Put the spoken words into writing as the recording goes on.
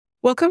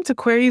Welcome to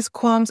Queries,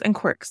 Qualms, and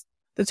Quirks,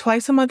 the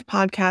twice-a-month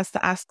podcast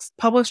that asks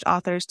published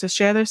authors to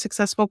share their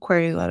successful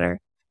query letter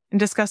and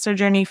discuss their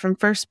journey from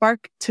first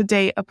spark to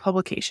date of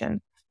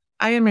publication.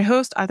 I am your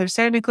host, author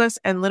Sarah Nicholas,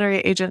 and literary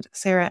agent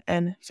Sarah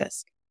N.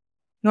 Fisk.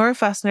 Nora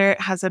Fussner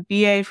has a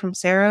BA from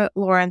Sarah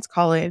Lawrence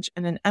College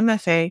and an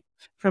MFA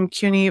from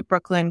CUNY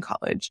Brooklyn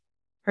College.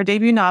 Her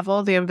debut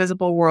novel, The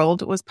Invisible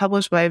World, was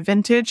published by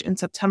Vintage in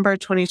September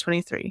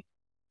 2023.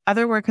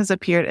 Other work has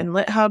appeared in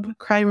LitHub,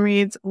 Crime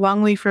Reads,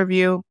 Longleaf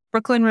Review,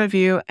 Brooklyn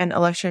Review, and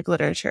Electric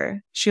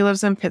Literature. She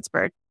lives in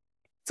Pittsburgh.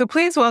 So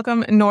please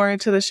welcome Nora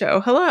to the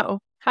show. Hello.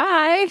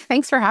 Hi.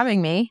 Thanks for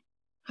having me.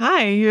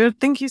 Hi.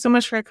 Thank you so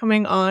much for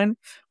coming on.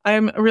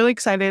 I'm really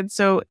excited.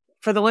 So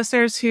for the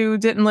listeners who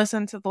didn't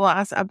listen to the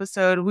last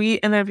episode, we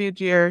interviewed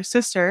your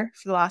sister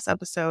for the last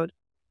episode.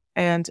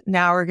 And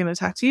now we're going to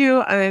talk to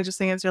you. And I just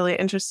think it's really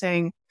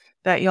interesting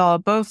that y'all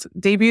both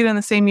debuted in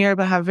the same year,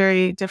 but have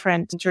very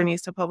different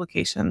journeys to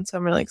publication. So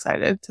I'm really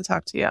excited to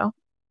talk to you.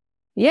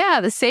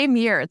 Yeah, the same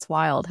year. It's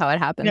wild how it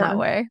happened that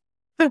way.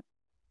 All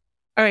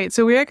right.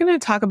 So we are going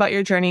to talk about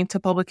your journey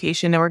to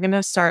publication, and we're going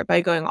to start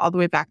by going all the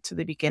way back to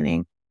the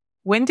beginning.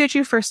 When did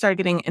you first start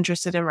getting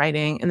interested in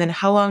writing? And then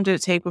how long did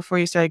it take before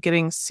you started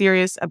getting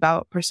serious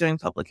about pursuing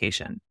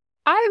publication?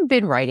 I've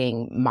been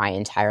writing my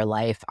entire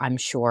life, I'm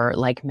sure,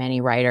 like many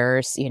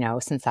writers,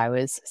 since I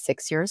was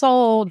 6 years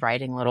old,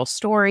 writing little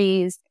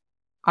stories.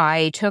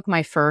 I took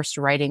my first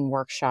writing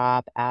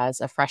workshop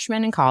as a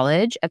freshman in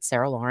college at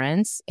Sarah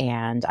Lawrence,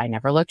 and I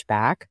never looked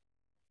back.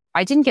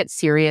 I didn't get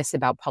serious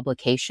about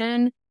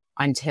publication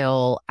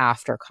until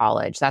after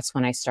college. That's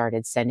when I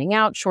started sending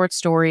out short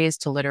stories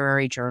to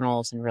literary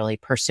journals and really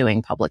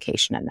pursuing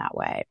publication in that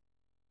way.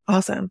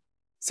 Awesome.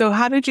 So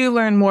how did you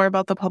learn more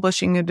about the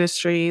publishing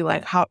industry,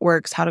 like how it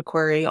works, how to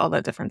query, all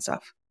that different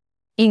stuff?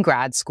 In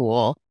grad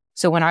school.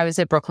 So when I was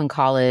at Brooklyn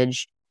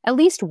College, at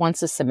least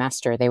once a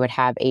semester, they would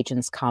have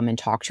agents come and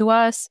talk to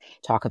us,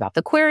 talk about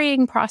the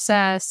querying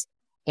process,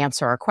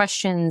 answer our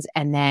questions.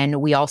 And then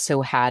we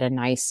also had a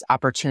nice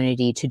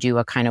opportunity to do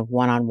a kind of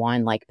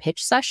one-on-one like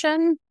pitch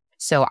session.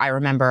 So I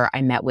remember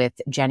I met with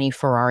Jenny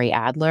Ferrari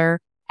Adler,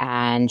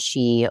 and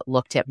she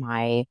looked at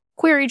my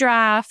query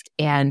draft,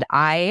 and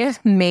I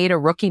made a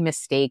rookie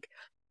mistake.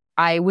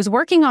 I was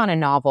working on a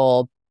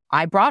novel.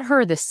 I brought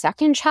her the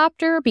second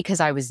chapter because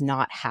I was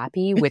not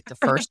happy with the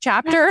first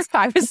chapter.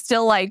 I was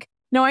still like,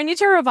 no, I need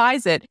to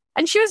revise it.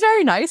 And she was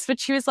very nice, but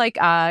she was like,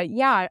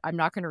 yeah, I'm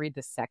not going to read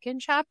the second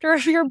chapter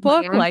of your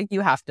book. Mm-hmm. Like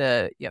you have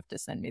to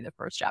send me the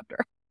first chapter.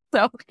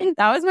 So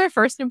that was my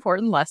first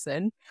important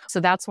lesson. So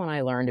that's when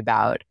I learned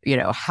about,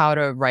 how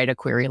to write a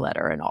query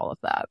letter and all of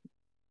that.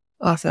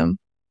 Awesome.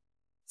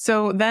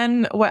 So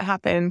then what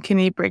happened? Can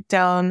you break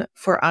down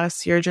for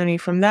us your journey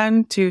from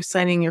then to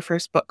signing your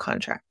first book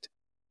contract?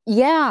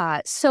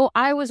 Yeah. So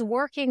I was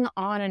working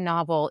on a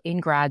novel in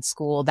grad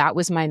school. That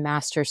was my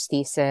master's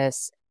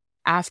thesis.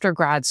 After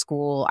grad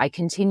school, I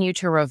continued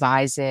to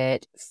revise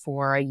it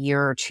for a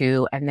year or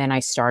two, and then I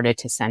started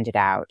to send it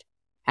out.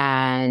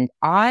 And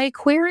I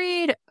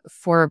queried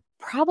for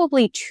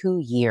probably 2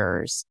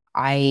 years.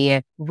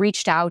 I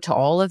reached out to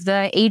all of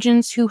the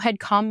agents who had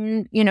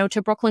come,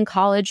 to Brooklyn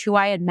College, who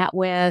I had met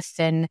with,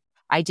 and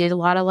I did a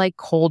lot of like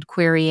cold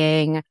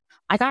querying.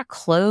 I got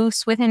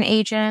close with an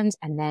agent,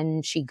 and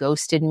then she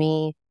ghosted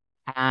me.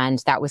 And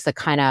that was the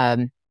kind of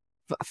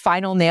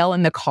final nail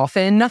in the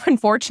coffin,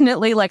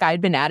 unfortunately. Like I'd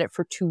been at it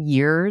for 2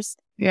 years.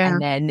 Yeah.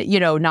 And then,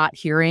 not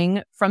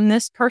hearing from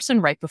this person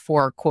right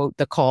before, quote,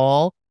 the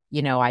call,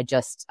 I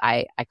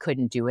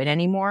couldn't do it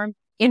anymore.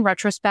 In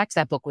retrospect,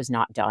 that book was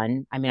not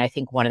done. I mean, I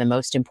think one of the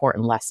most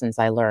important lessons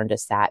I learned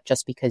is that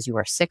just because you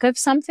are sick of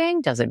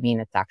something doesn't mean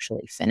it's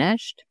actually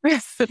finished.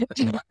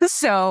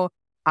 So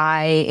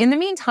in the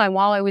meantime,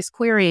 while I was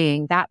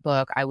querying that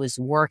book, I was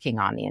working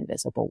on The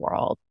Invisible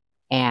World,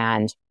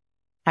 and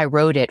I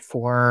wrote it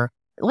for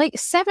like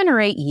 7 or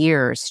 8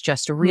 years,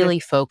 just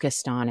really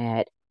focused on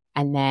it.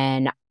 And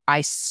then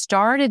I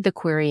started the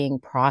querying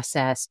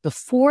process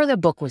before the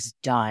book was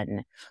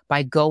done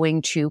by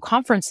going to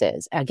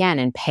conferences again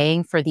and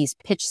paying for these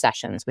pitch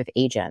sessions with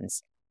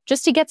agents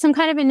just to get some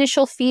kind of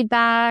initial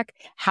feedback.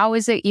 How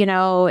is it,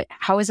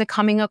 how is it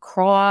coming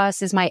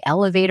across? Is my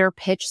elevator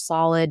pitch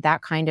solid?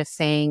 That kind of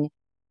thing.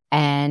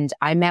 And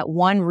I met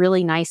one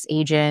really nice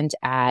agent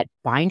at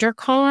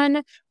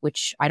BinderCon,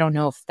 which I don't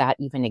know if that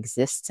even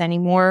exists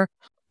anymore,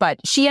 but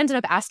she ended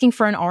up asking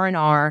for an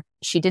R&R.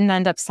 She didn't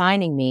end up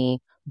signing me,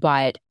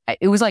 but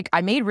it was like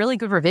I made really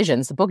good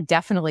revisions. The book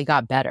definitely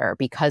got better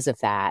because of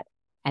that.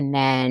 And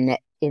then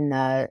in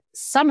the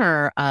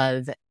summer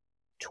of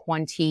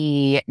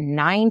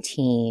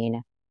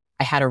 2019,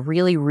 I had a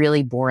really,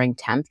 really boring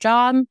temp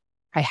job.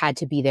 I had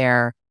to be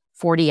there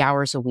 40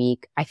 hours a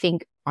week. I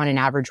think on an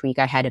average week,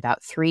 I had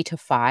about 3 to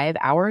 5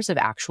 hours of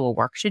actual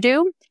work to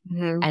do.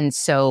 Mm-hmm. And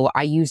so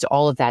I used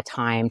all of that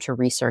time to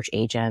research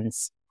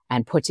agents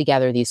and put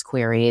together these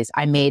queries.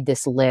 I made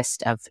this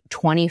list of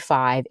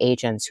 25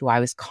 agents who I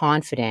was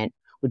confident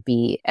would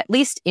be at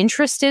least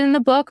interested in the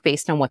book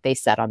based on what they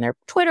said on their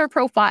Twitter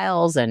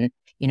profiles and,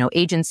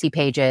 agency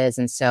pages.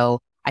 And so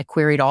I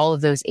queried all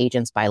of those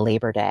agents by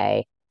Labor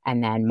Day,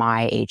 and then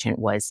my agent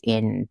was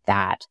in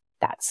that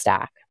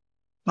stack.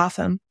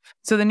 Awesome.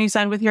 So then you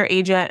signed with your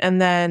agent,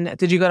 and then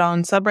did you go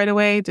on sub right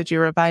away? Did you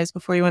revise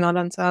before you went out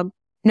on sub?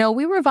 No,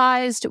 we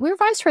revised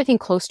for, I think,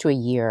 close to a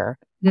year.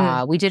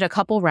 We did a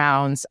couple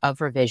rounds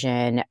of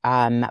revision.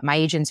 My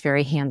agent's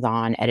very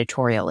hands-on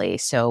editorially.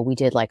 So we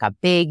did like a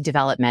big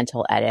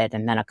developmental edit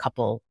and then a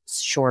couple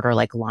shorter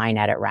like line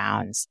edit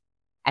rounds.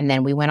 And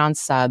then we went on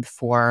sub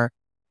for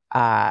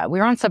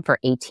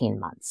 18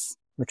 months,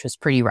 which was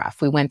pretty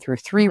rough. We went through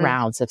 3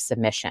 rounds of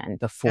submission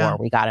before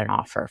we got an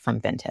offer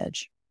from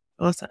Vintage.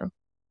 Awesome.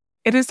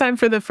 It is time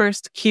for the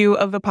first cue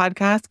of the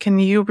podcast. Can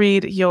you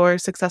read your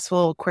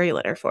successful query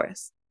letter for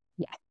us?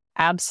 Yeah,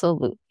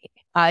 absolutely.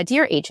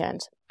 Dear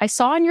agent, I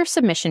saw on your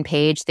submission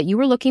page that you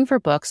were looking for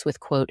books with,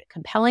 quote,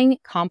 compelling,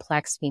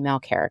 complex female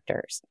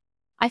characters.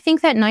 I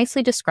think that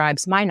nicely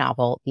describes my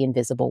novel, The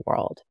Invisible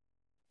World.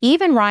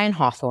 Eve and Ryan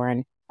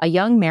Hawthorne, a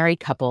young married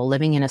couple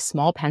living in a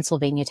small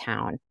Pennsylvania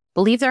town,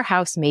 believe their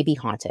house may be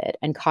haunted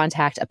and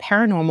contact a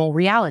paranormal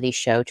reality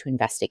show to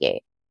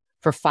investigate.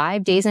 For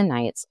 5 days and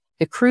nights,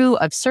 the crew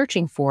of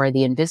Searching for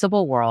the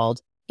Invisible World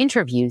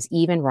interviews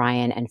Eve and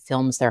Ryan and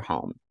films their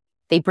home.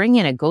 They bring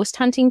in a ghost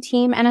hunting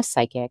team and a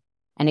psychic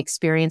and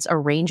experience a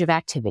range of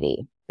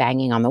activity,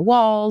 banging on the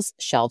walls,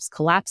 shelves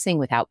collapsing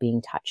without being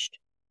touched.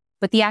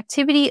 But the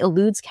activity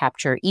eludes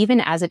capture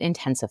even as it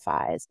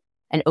intensifies,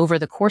 and over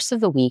the course of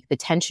the week, the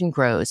tension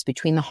grows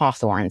between the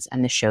Hawthorns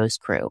and the show's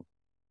crew.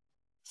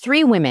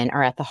 3 women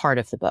are at the heart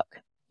of the book.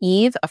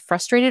 Eve, a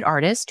frustrated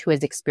artist who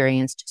has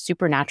experienced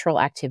supernatural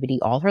activity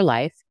all her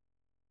life,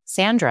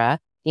 Sandra,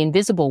 the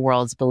Invisible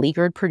World's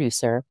beleaguered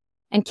producer,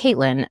 and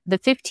Caitlin, the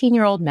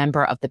 15-year-old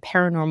member of the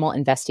Paranormal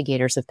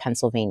Investigators of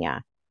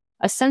Pennsylvania,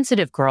 a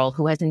sensitive girl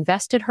who has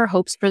invested her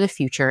hopes for the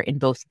future in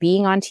both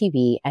being on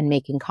TV and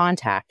making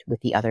contact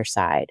with the other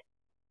side.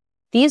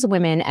 These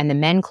women and the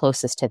men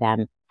closest to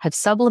them have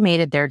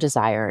sublimated their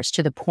desires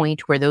to the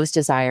point where those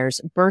desires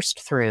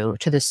burst through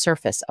to the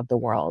surface of the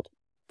world,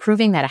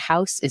 proving that a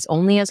house is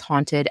only as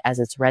haunted as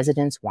its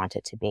residents want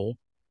it to be.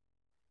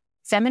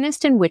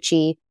 Feminist and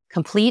witchy,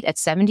 complete at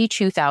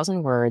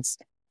 72,000 words,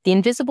 The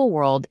Invisible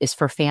World is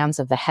for fans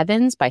of The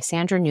Heavens by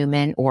Sandra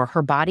Newman or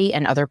Her Body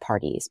and Other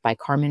Parties by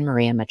Carmen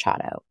Maria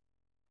Machado.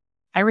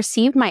 I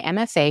received my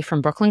MFA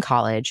from Brooklyn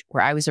College,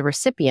 where I was a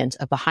recipient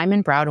of the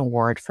Hyman Brown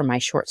Award for my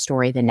short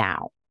story, The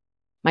Now.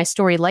 My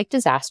story, Like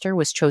Disaster,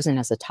 was chosen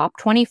as a top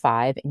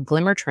 25 in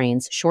Glimmer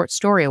Train's Short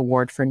Story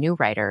Award for New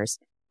Writers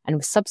and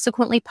was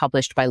subsequently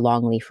published by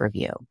Longleaf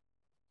Review.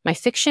 My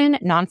fiction,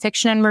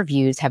 nonfiction, and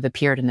reviews have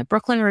appeared in the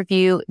Brooklyn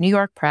Review, New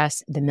York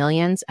Press, The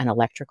Millions, and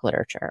Electric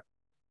Literature.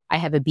 I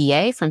have a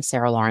BA from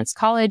Sarah Lawrence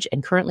College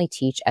and currently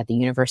teach at the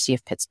University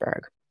of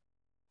Pittsburgh.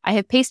 I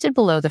have pasted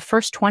below the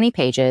first 20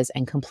 pages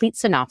and complete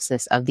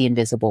synopsis of The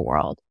Invisible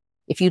World.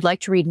 If you'd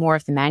like to read more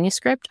of the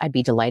manuscript, I'd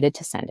be delighted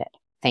to send it.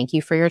 Thank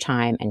you for your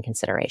time and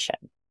consideration.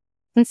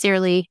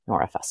 Sincerely,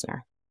 Nora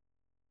Fussner.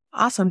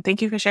 Awesome.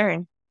 Thank you for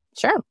sharing.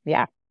 Sure.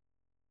 Yeah.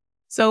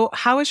 So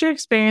how has your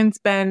experience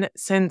been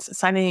since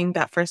signing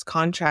that first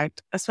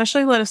contract?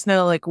 Especially let us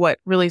know what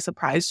really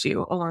surprised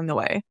you along the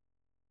way.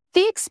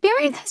 The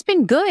experience has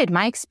been good.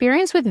 My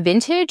experience with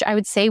Vintage, I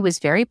would say, was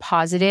very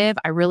positive.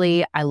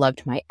 I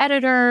loved my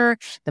editor.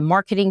 The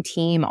marketing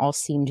team all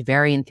seemed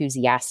very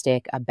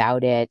enthusiastic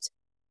about it.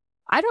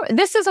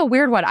 This is a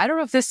weird one. I don't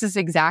know if this is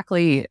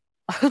exactly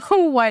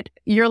what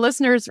your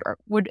listeners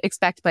would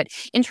expect, but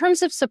in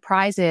terms of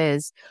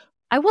surprises,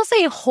 I will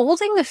say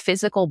holding the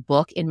physical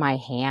book in my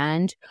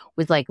hand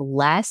with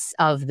less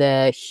of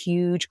the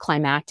huge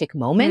climactic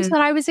moments that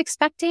I was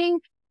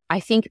expecting. I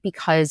think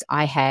because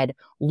I had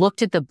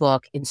looked at the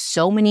book in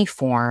so many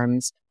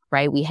forms,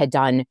 right? We had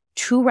done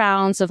 2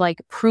 rounds of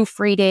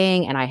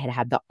proofreading, and I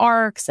had the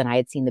arcs, and I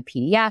had seen the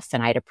PDF,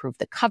 and I had approved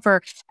the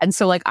cover. And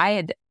so I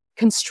had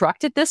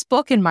constructed this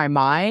book in my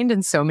mind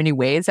in so many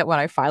ways that when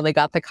I finally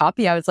got the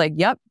copy, I was like,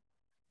 yep,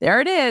 there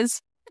it is.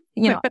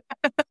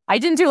 I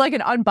didn't do an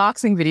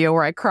unboxing video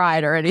where I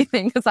cried or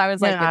anything because I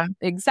was it's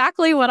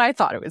exactly what I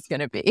thought it was going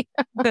to be.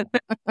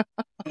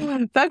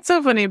 That's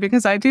so funny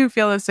because I do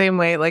feel the same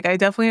way. I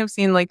definitely have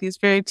seen these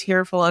very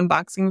tearful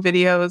unboxing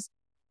videos,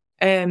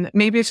 and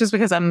maybe it's just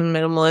because I'm a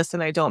minimalist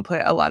and I don't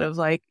put a lot of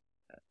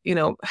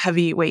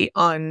heavy weight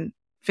on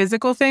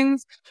physical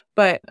things.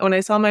 But when I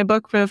saw my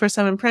book for the first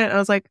time in print, I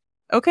was like,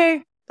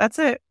 okay, that's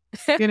it.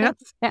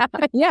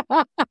 Yeah.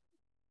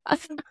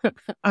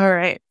 All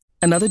right.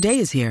 Another day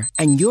is here,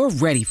 and you're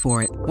ready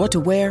for it. What to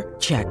wear?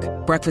 Check.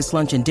 Breakfast,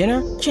 lunch, and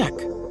dinner? Check.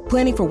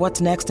 Planning for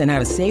what's next and how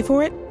to save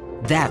for it?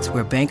 That's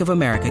where Bank of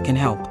America can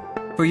help.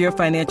 For your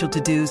financial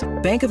to-dos,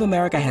 Bank of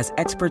America has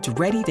experts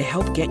ready to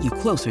help get you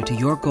closer to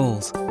your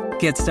goals.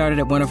 Get started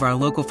at one of our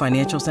local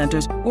financial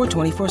centers or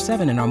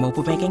 24/7 in our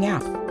mobile banking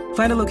app.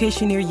 Find a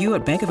location near you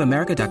at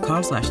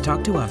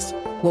bankofamerica.com/talktous.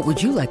 What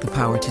would you like the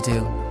power to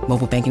do?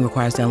 Mobile banking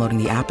requires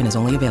downloading the app and is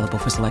only available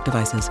for select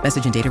devices.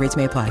 Message and data rates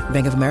may apply.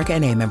 Bank of America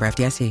N.A., member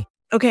FDIC.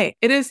 Okay,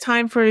 it is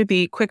time for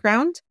the quick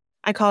round.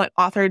 I call it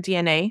author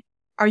DNA.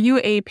 Are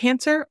you a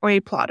pantser or a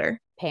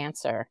plotter?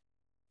 Pantser.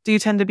 Do you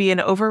tend to be an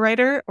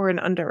overwriter or an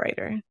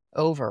underwriter?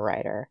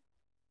 Overwriter.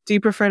 Do you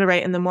prefer to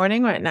write in the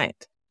morning or at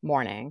night?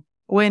 Morning.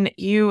 When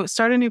you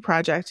start a new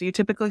project, do you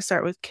typically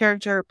start with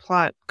character,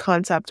 plot,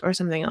 concept, or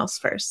something else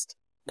first?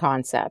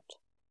 Concept.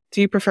 Do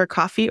you prefer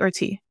coffee or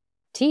tea?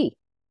 Tea.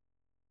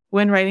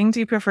 When writing, do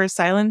you prefer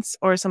silence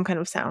or some kind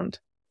of sound?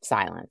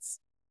 Silence.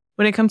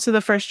 When it comes to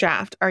the first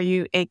draft, are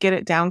you a get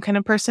it down kind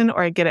of person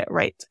or a get it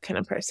right kind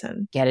of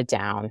person? Get it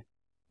down.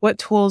 What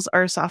tools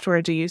or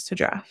software do you use to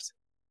draft?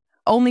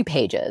 Only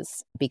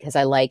Pages, because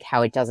I like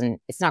how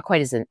it's not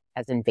quite as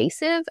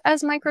invasive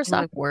as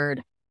Microsoft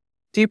Word.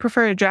 Do you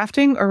prefer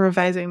drafting or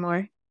revising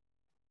more?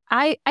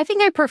 I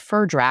think I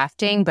prefer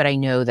drafting, but I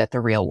know that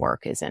the real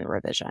work is in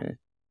revision.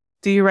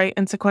 Do you write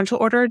in sequential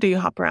order or do you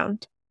hop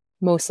around?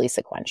 Mostly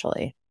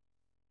sequentially.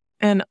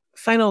 And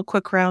final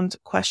quick round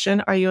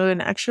question. Are you an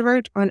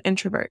extrovert or an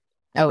introvert?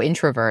 Oh,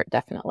 introvert,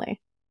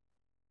 definitely.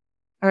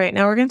 All right.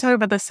 Now we're going to talk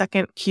about the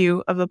second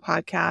Q of the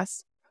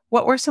podcast.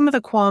 What were some of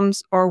the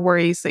qualms or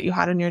worries that you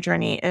had on your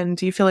journey? And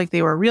do you feel like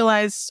they were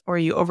realized or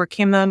you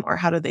overcame them, or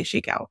how did they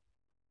shake out?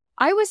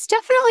 I was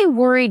definitely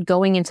worried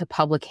going into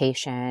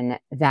publication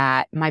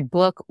that my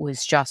book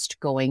was just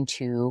going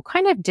to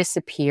kind of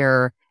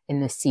disappear in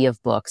the sea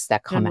of books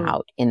that come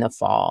out in the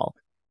fall.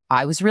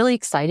 I was really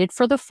excited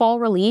for the fall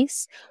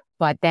release,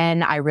 but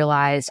then I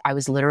realized I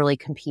was literally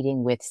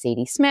competing with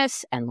Sadie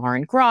Smith and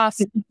Lauren Groff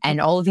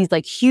and all of these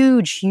like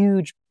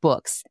huge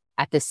books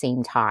at the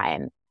same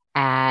time.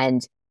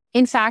 And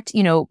in fact,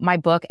 my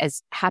book,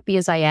 as happy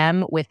as I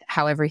am with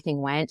how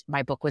everything went,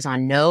 my book was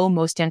on no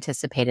most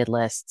anticipated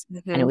lists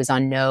and it was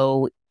on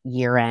no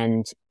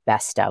year-end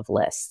best of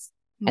lists.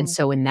 And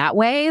so in that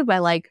way,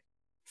 my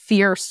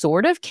fear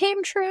sort of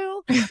came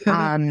true.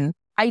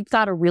 I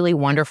got a really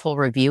wonderful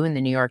review in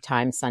the New York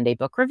Times Sunday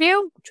Book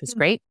Review, which was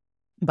great.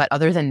 But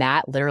other than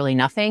that, literally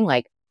nothing.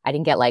 I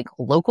didn't get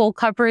local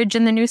coverage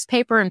in the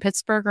newspaper in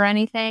Pittsburgh or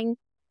anything.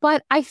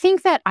 But I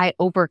think that I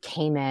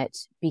overcame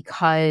it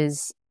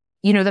because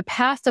the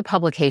path to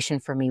publication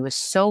for me was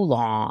so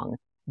long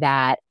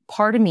that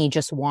part of me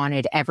just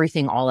wanted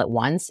everything all at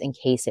once in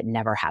case it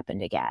never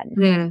happened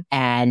again.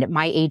 And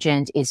my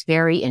agent is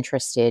very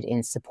interested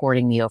in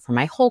supporting me over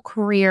my whole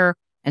career.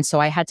 And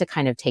so I had to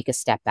kind of take a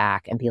step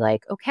back and be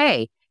like,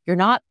 okay, you're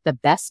not the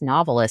best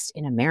novelist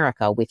in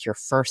America with your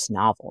first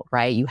novel,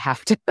 right? You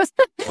have to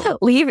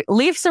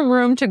leave some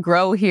room to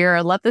grow here.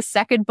 Let the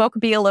second book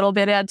be a little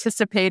bit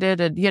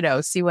anticipated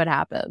and, see what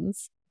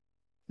happens.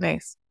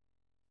 Nice.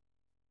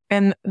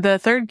 And the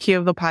third Q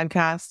of the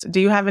podcast, do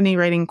you have any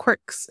writing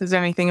quirks? Is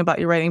there anything about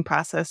your writing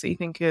process that you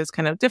think is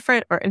kind of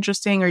different or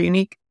interesting or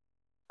unique?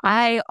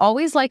 I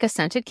always like a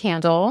scented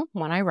candle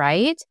when I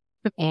write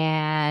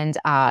and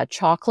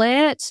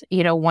chocolate.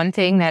 One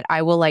thing that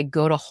I will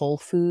go to Whole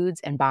Foods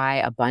and buy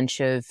a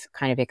bunch of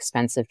kind of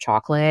expensive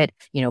chocolate,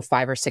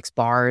 5 or 6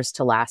 bars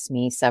to last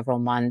me several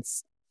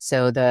months.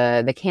 So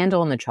the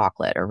candle and the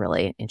chocolate are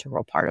really an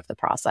integral part of the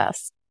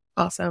process.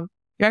 Awesome.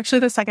 You're actually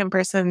the second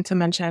person to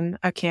mention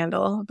a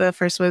candle. The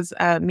first was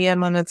Mia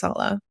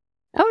Monazala.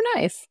 Oh,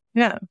 nice.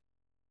 Yeah.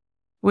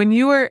 When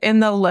you were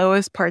in the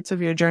lowest parts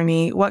of your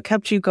journey, what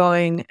kept you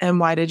going and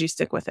why did you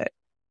stick with it?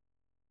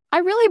 I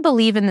really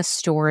believe in the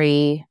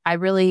story. I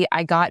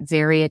got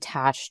very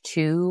attached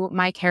to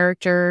my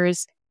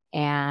characters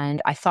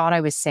and I thought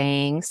I was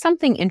saying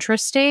something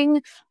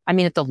interesting. I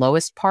mean, at the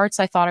lowest parts,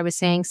 I thought I was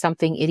saying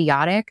something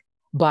idiotic,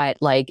 but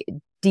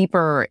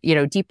deeper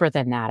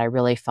than that, I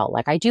really felt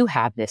like I do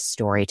have this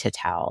story to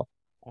tell.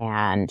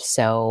 And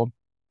so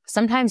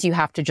sometimes you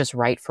have to just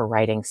write for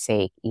writing's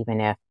sake, even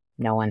if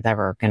no one's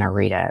ever going to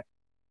read it.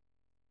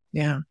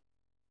 Yeah.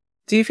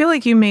 Do you feel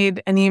like you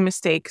made any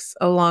mistakes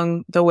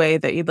along the way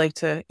that you'd like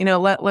to,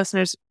 let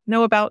listeners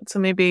know about so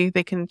maybe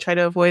they can try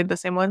to avoid the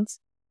same ones?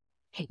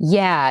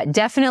 Yeah,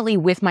 definitely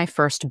with my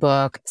first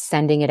book,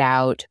 sending it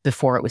out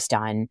before it was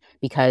done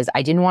because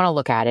I didn't want to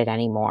look at it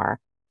anymore.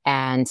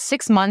 And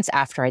 6 months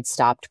after I'd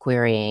stopped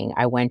querying,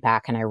 I went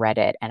back and I read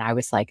it and I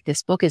was like,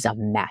 this book is a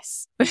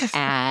mess.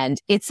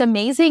 And it's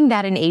amazing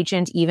that an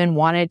agent even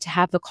wanted to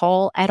have the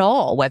call at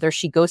all, whether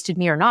she ghosted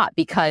me or not,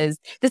 because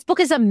this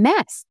book is a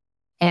mess.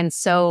 And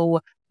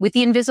so with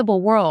The Invisible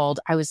World,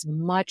 I was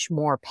much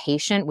more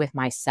patient with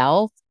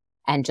myself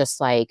and just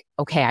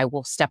okay, I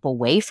will step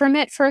away from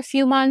it for a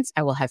few months.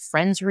 I will have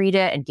friends read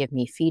it and give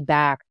me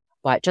feedback.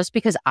 But just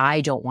because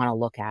I don't want to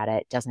look at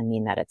it doesn't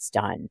mean that it's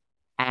done.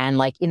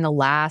 And in the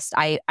last,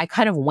 I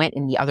kind of went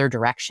in the other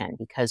direction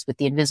because with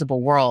The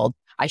Invisible World,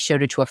 I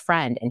showed it to a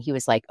friend and he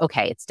was like,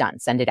 okay, it's done.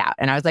 Send it out.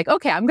 And I was like,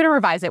 okay, I'm going to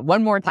revise it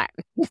one more time.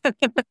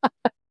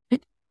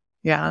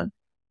 Yeah.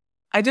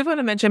 I did want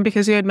to mention,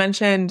 because you had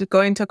mentioned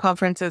going to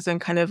conferences and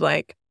kind of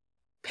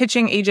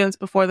pitching agents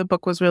before the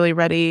book was really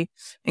ready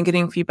and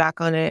getting feedback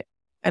on it.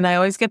 And I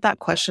always get that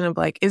question of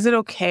is it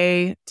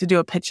okay to do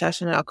a pitch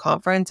session at a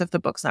conference if the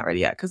book's not ready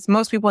yet? Because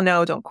most people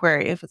know don't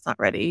query if it's not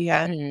ready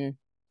yet. Mm-hmm.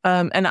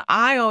 And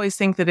I always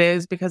think that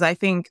is because I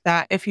think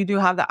that if you do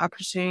have the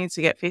opportunity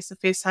to get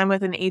face-to-face time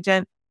with an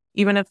agent,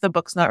 even if the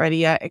book's not ready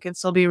yet, it can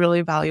still be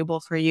really valuable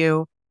for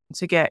you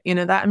to get,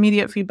 that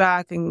immediate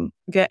feedback and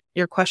get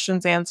your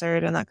questions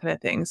answered and that kind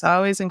of thing. So I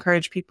always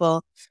encourage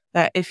people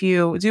that if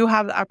you do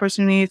have the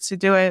opportunity to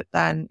do it,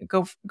 then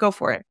go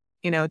for it,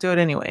 do it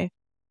anyway.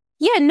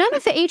 Yeah, none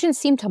of the agents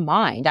seemed to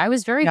mind. I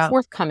was very Yeah.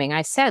 forthcoming.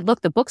 I said,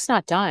 look, the book's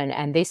not done.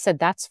 And they said,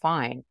 that's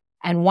fine.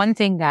 And one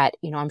thing that,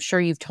 I'm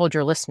sure you've told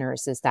your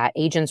listeners is that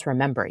agents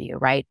remember you,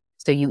 right?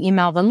 So you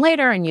email them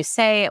later and you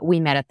say, we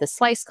met at the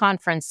Slice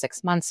conference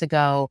 6 months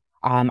ago.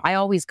 I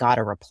always got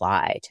a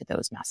reply to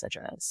those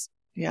messages.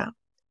 Yeah.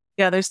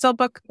 Yeah, there's still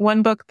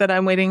one book that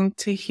I'm waiting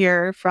to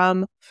hear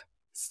from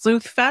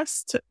Sleuth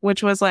Fest,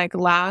 which was like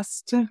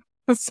last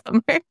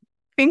summer, I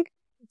think.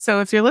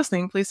 So if you're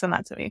listening, please send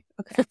that to me.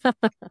 Okay.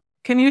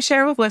 Can you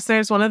share with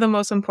listeners one of the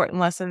most important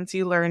lessons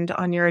you learned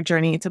on your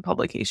journey to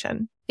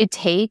publication? It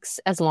takes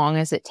as long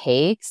as it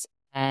takes.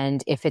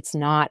 And if it's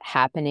not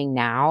happening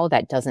now,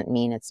 that doesn't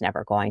mean it's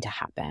never going to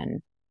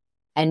happen.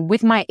 And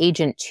with my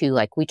agent too,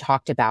 like we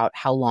talked about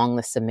how long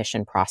the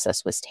submission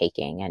process was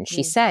taking. And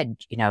she said,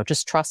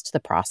 just trust the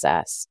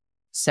process.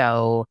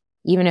 So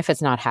even if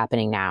it's not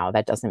happening now,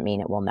 that doesn't mean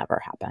it will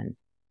never happen.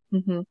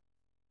 Mm-hmm.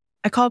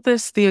 I call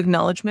this the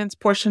acknowledgments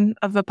portion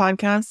of the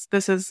podcast.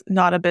 This is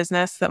not a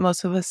business that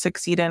most of us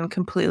succeed in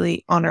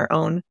completely on our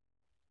own.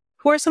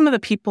 Who are some of the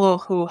people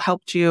who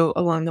helped you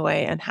along the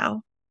way and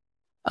how?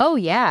 Oh,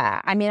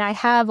 yeah. I mean, I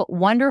have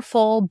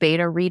wonderful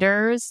beta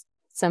readers,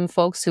 some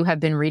folks who have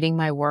been reading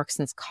my work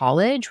since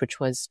college, which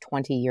was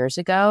 20 years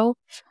ago.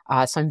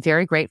 So I'm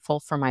very grateful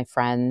for my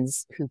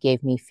friends who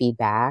gave me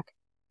feedback,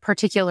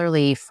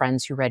 particularly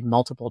friends who read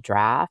multiple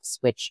drafts,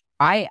 which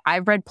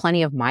I've read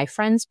plenty of my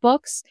friends'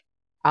 books.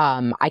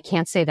 I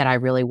can't say that I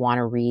really want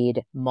to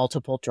read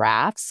multiple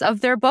drafts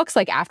of their books,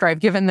 like after I've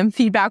given them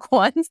feedback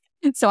once.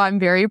 So I'm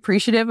very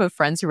appreciative of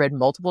friends who read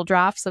multiple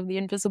drafts of The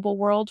Invisible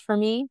World for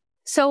me.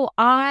 So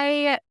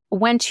I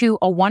went to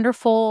a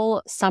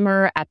wonderful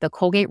summer at the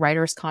Colgate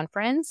Writers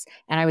Conference,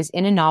 and I was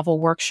in a novel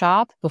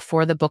workshop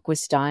before the book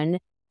was done.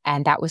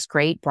 And that was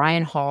great.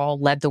 Brian Hall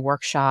led the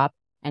workshop,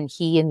 and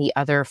he and the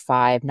other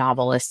 5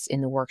 novelists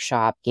in the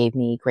workshop gave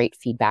me great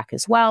feedback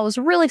as well. It was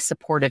a really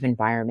supportive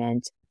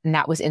environment. And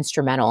that was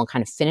instrumental in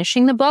kind of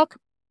finishing the book.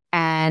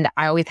 And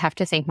I always have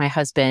to thank my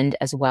husband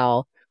as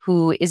well,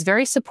 who is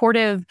very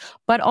supportive,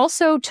 but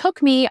also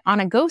took me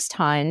on a ghost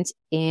hunt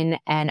in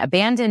an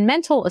abandoned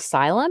mental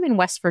asylum in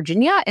West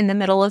Virginia in the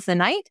middle of the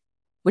night,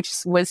 which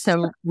was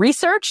some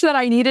research that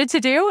I needed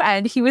to do.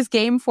 And he was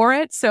game for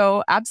it.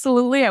 So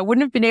absolutely, I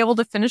wouldn't have been able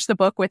to finish the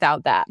book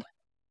without that.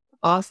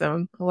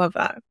 Awesome. I love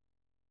that.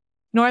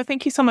 Nora,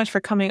 thank you so much for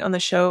coming on the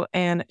show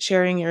and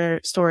sharing your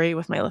story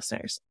with my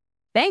listeners.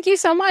 Thank you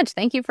so much.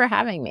 Thank you for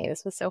having me.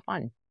 This was so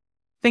fun.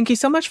 Thank you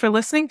so much for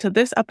listening to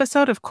this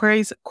episode of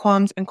Queries,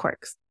 Qualms, and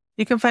Quirks.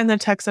 You can find the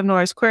text of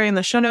Nora's query in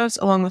the show notes,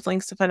 along with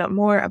links to find out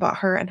more about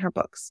her and her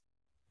books.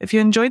 If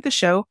you enjoyed the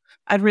show,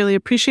 I'd really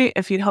appreciate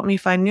if you'd help me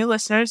find new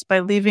listeners by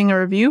leaving a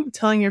review,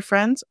 telling your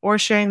friends, or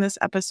sharing this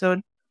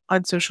episode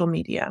on social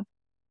media.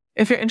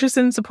 If you're interested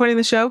in supporting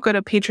the show, go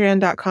to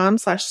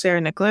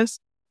patreon.com/Sarah Nicholas.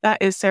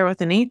 That is Sarah with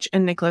an H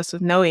and Nicholas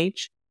with no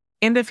H.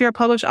 And if you're a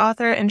published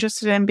author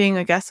interested in being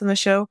a guest on the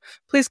show,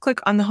 please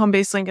click on the home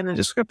base link in the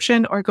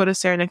description or go to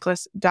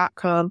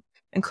sarahnicholas.com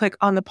and click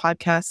on the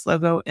podcast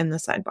logo in the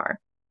sidebar.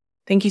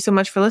 Thank you so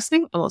much for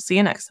listening, and we'll see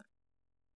you next time.